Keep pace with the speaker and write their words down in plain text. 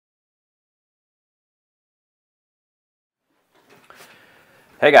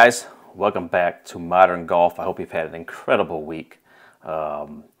Hey guys, welcome back to Modern Golf. I hope you've had an incredible week.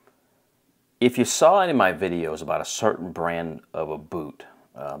 If you saw any of my videos about a certain brand of a boot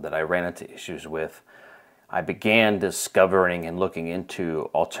that I ran into issues with, I began discovering and looking into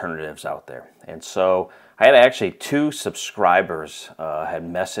alternatives out there. And so I had actually two subscribers had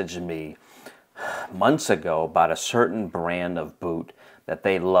messaged me months ago about a certain brand of boot that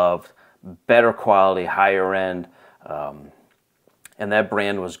they loved, better quality, higher end, and that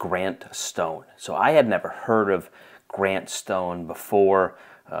brand was Grant Stone. So I had never heard of Grant Stone before,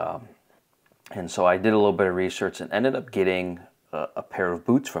 and so I did a little bit of research and ended up getting a pair of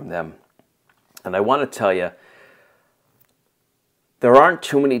boots from them. And I want to tell you, there aren't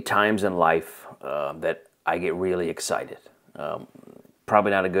too many times in life that I get really excited. Probably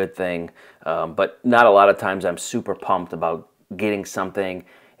not a good thing, but not a lot of times I'm super pumped about getting something.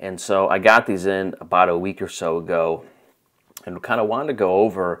 And so I got these in about a week or so ago, and kind of wanted to go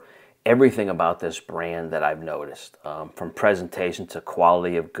over everything about this brand that I've noticed, from presentation to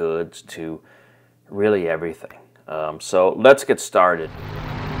quality of goods to really everything. So let's get started.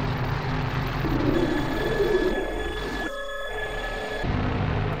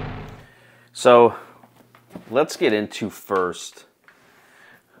 So let's get into first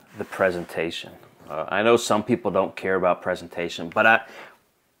the presentation. I know some people don't care about presentation, but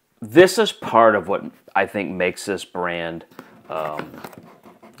this is part of what I think makes this brand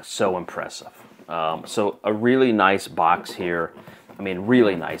so impressive. So a really nice box here. I mean,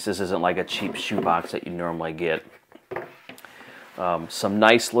 really nice. This isn't like a cheap shoe box that you normally get. Some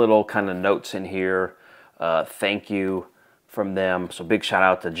nice little kind of notes in here. Thank you from them. So big shout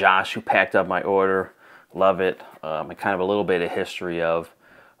out to Josh who packed up my order. Love it. And kind of a little bit of history of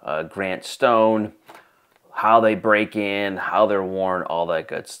Grant Stone, how they break in, how they're worn, all that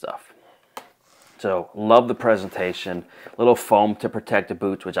good stuff. So love the presentation. Little foam to protect the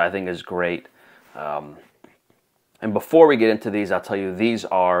boots, which I think is great. And before we get into these, I'll tell you these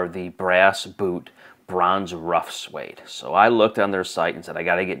are the brass boot bronze rough suede. So I looked on their site and said I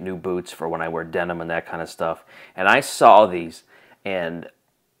got to get new boots for when I wear denim and that kind of stuff. And I saw these and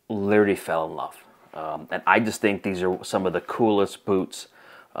literally fell in love. And I just think these are some of the coolest boots.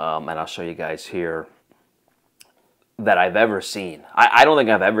 And I'll show you guys here that I've ever seen. I don't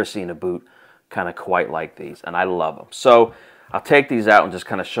think I've ever seen a boot kind of quite like these, and I love them. So I'll take these out and just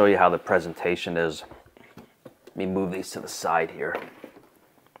kind of show you how the presentation is. Let me move these to the side here.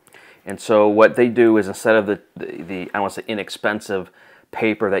 And so what they do is instead of the I want to say inexpensive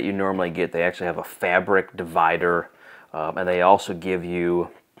paper that you normally get, they actually have a fabric divider, and they also give you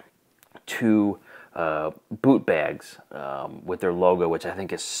two boot bags with their logo, which I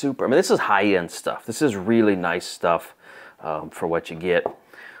think is super. I mean, this is high-end stuff. This is really nice stuff for what you get.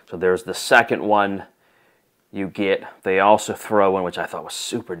 So there's the second one you get. They also throw in, which I thought was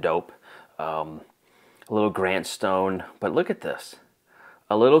super dope, a little Grant Stone. But look at this,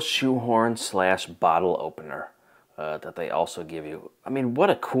 a little shoehorn / bottle opener that they also give you. I mean, what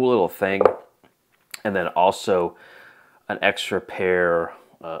a cool little thing. And then also an extra pair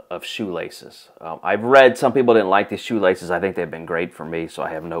of shoelaces. I've read some people didn't like these shoelaces. I think they've been great for me, so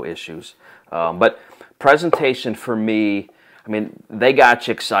I have no issues. But presentation for me, I mean, they got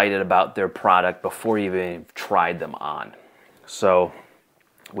you excited about their product before you even tried them on. So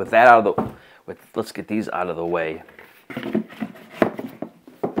with that out of the, let's get these out of the way.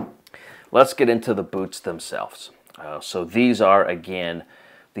 Let's get into the boots themselves. So these are, again,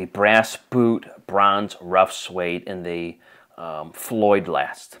 the brass boot bronze rough suede in the Floyd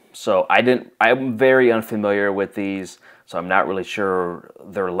last. So I'm very unfamiliar with these, so I'm not really sure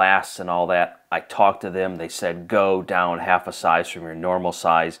their lasts and all that. I talked to them. They said go down half a size from your normal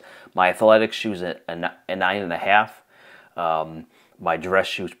size. My athletic shoes a 9.5. My dress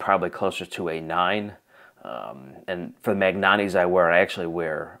shoes probably closer to a 9. And for the Magnanis I actually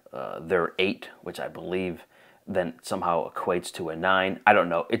wear their 8, which I believe then somehow equates to a 9. I don't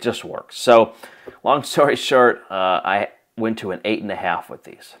know. It just works. So long story short, I went to an 8.5 with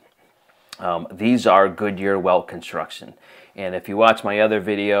these. These are Goodyear welt construction. And if you watch my other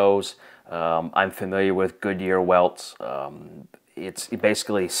videos, I'm familiar with Goodyear welts. It's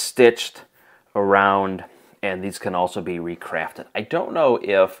basically stitched around, and these can also be recrafted. I don't know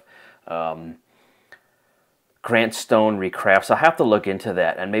if Grant Stone recrafts. I'll have to look into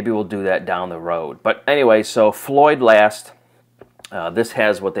that, and maybe we'll do that down the road. But anyway, so Floyd last. This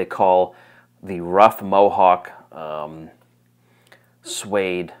has what they call the rough mohawk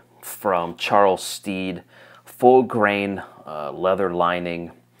suede from Charles Steed, full grain leather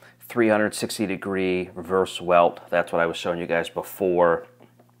lining, 360-degree reverse welt. That's what I was showing you guys before.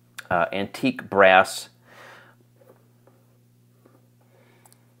 Antique brass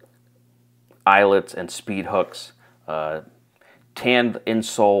eyelets and speed hooks, tanned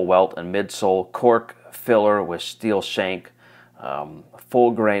insole, welt, and midsole, cork filler with steel shank,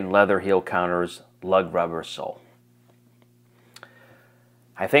 full grain leather heel counters, lug rubber sole.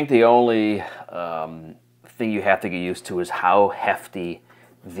 I think the only thing you have to get used to is how hefty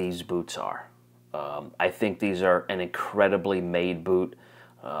these boots are. I think these are an incredibly made boot.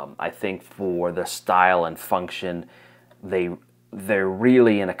 I think for the style and function, they're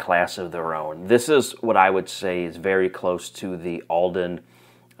really in a class of their own. This is what I would say is very close to the Alden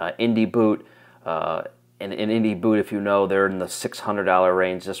Indy boot. An Indy boot, if you know, they're in the $600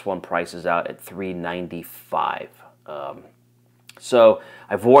 range. This one prices out at $395. So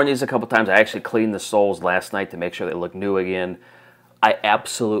I've worn these a couple times. I actually cleaned the soles last night to make sure they look new again. I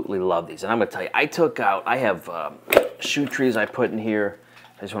absolutely love these. And I'm going to tell you, I have shoe trees I put in here.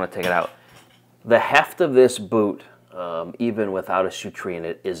 I just want to take it out. The heft of this boot, even without a shoe tree in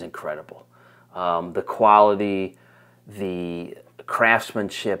it, is incredible. The quality, the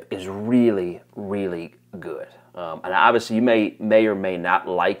craftsmanship is really, really good. And obviously you may or may not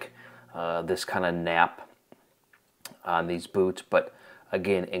like this kind of nap on these boots, but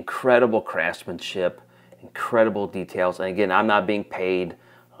again, incredible craftsmanship, incredible details. And again, I'm not being paid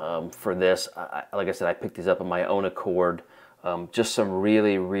for this. Like I said, I picked these up on my own accord. Just some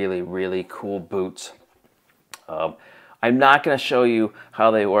really, really, really cool boots. I'm not going to show you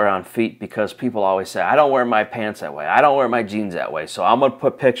how they wear on feet because people always say, I don't wear my pants that way. I don't wear my jeans that way. So I'm going to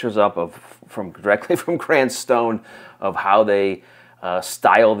put pictures up directly from Grant Stone of how they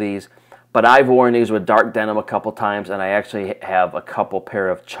style these. But I've worn these with dark denim a couple times, and I actually have a couple pair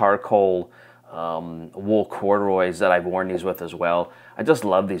of charcoal wool corduroys that I've worn these with as well. I just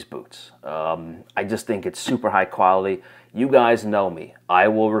love these boots. I just think it's super high quality. You guys know me. I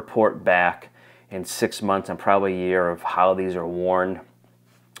will report back in 6 months and probably a year of how these are worn.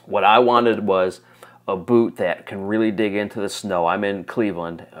 What I wanted was a boot that can really dig into the snow. I'm in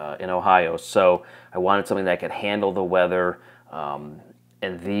Cleveland, in Ohio, so I wanted something that could handle the weather.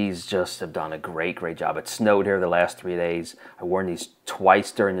 And these just have done a great, great job. It snowed here the last 3 days. I've worn these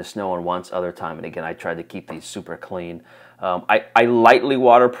twice during the snow and once other time. And again, I tried to keep these super clean. I lightly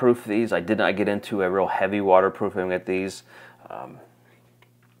waterproof these. I did not get into a real heavy waterproofing with these.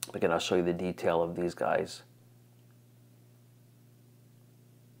 Again, I'll show you the detail of these guys.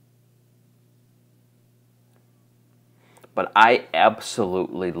 But I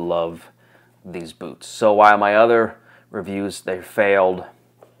absolutely love these boots. So while my other reviews, they failed,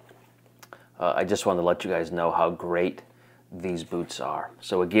 I just wanted to let you guys know how great these boots are.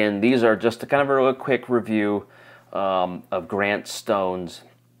 So again, these are just a kind of a real quick review of Grant Stone's,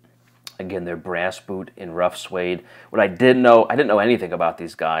 again, their brass boot in rough suede. What I didn't know anything about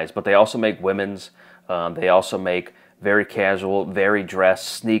these guys, but they also make women's. They also make very casual, very dress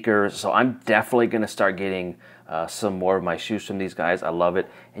sneakers. So I'm definitely going to start getting some more of my shoes from these guys. I love it.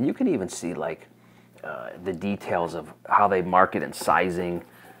 And you can even see like the details of how they market and sizing.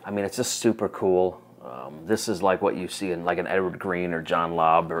 I mean, it's just super cool. This is like what you see in like an Edward Green or John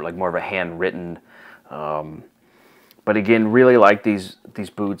Lobb, or like more of a handwritten. But again, really like these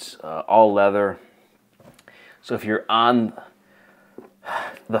boots, all leather. So if you're on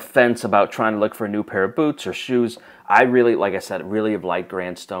the fence about trying to look for a new pair of boots or shoes, I really, like I said, really have liked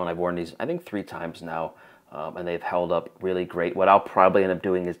Grant Stone. I've worn these, I think, 3 times now, and they've held up really great. What I'll probably end up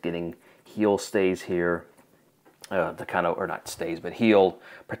doing is getting heel stays here, to kind of, or not stays, but heel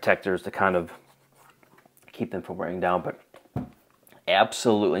protectors to kind of keep them from wearing down. But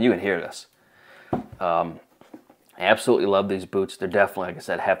absolutely, and you can hear this. I absolutely love these boots. They're definitely, like I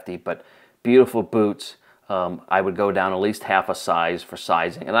said, hefty, but beautiful boots. I would go down at least half a size for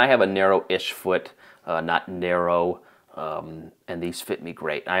sizing. And I have a narrow-ish foot, not narrow, and these fit me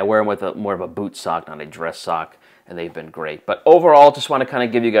great. And I wear them with more of a boot sock, not a dress sock, and they've been great. But overall, just want to kind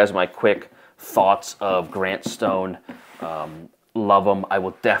of give you guys my quick thoughts of Grant Stone. Love them. I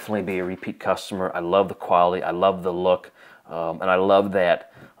will definitely be a repeat customer. I love the quality. I love the look. And I love that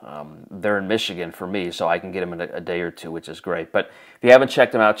they're in Michigan for me, so I can get them in a day or two, which is great. But if you haven't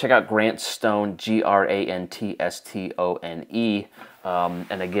checked them out, check out Grant Stone, Grantstone.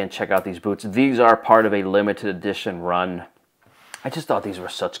 And again, check out these boots. These are part of a limited edition run. I just thought these were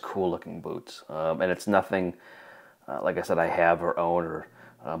such cool looking boots. And it's nothing, like I said, I have or own, or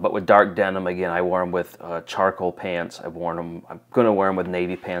but with dark denim, again, I wore them with charcoal pants. I've worn them. I'm going to wear them with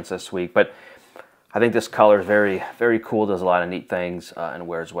navy pants this week. But I think this color is very, very cool. Does a lot of neat things and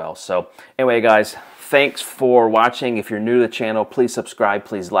wears well. So anyway, guys, thanks for watching. If you're new to the channel, please subscribe.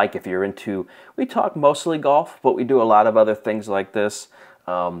 Please like if you're into, we talk mostly golf, but we do a lot of other things like this.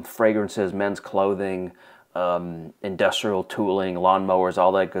 Fragrances, men's clothing, industrial tooling, lawnmowers,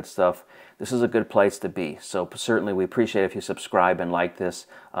 all that good stuff, this is a good place to be. So certainly we appreciate if you subscribe and like this,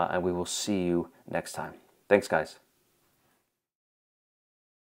 and we will see you next time. Thanks, guys.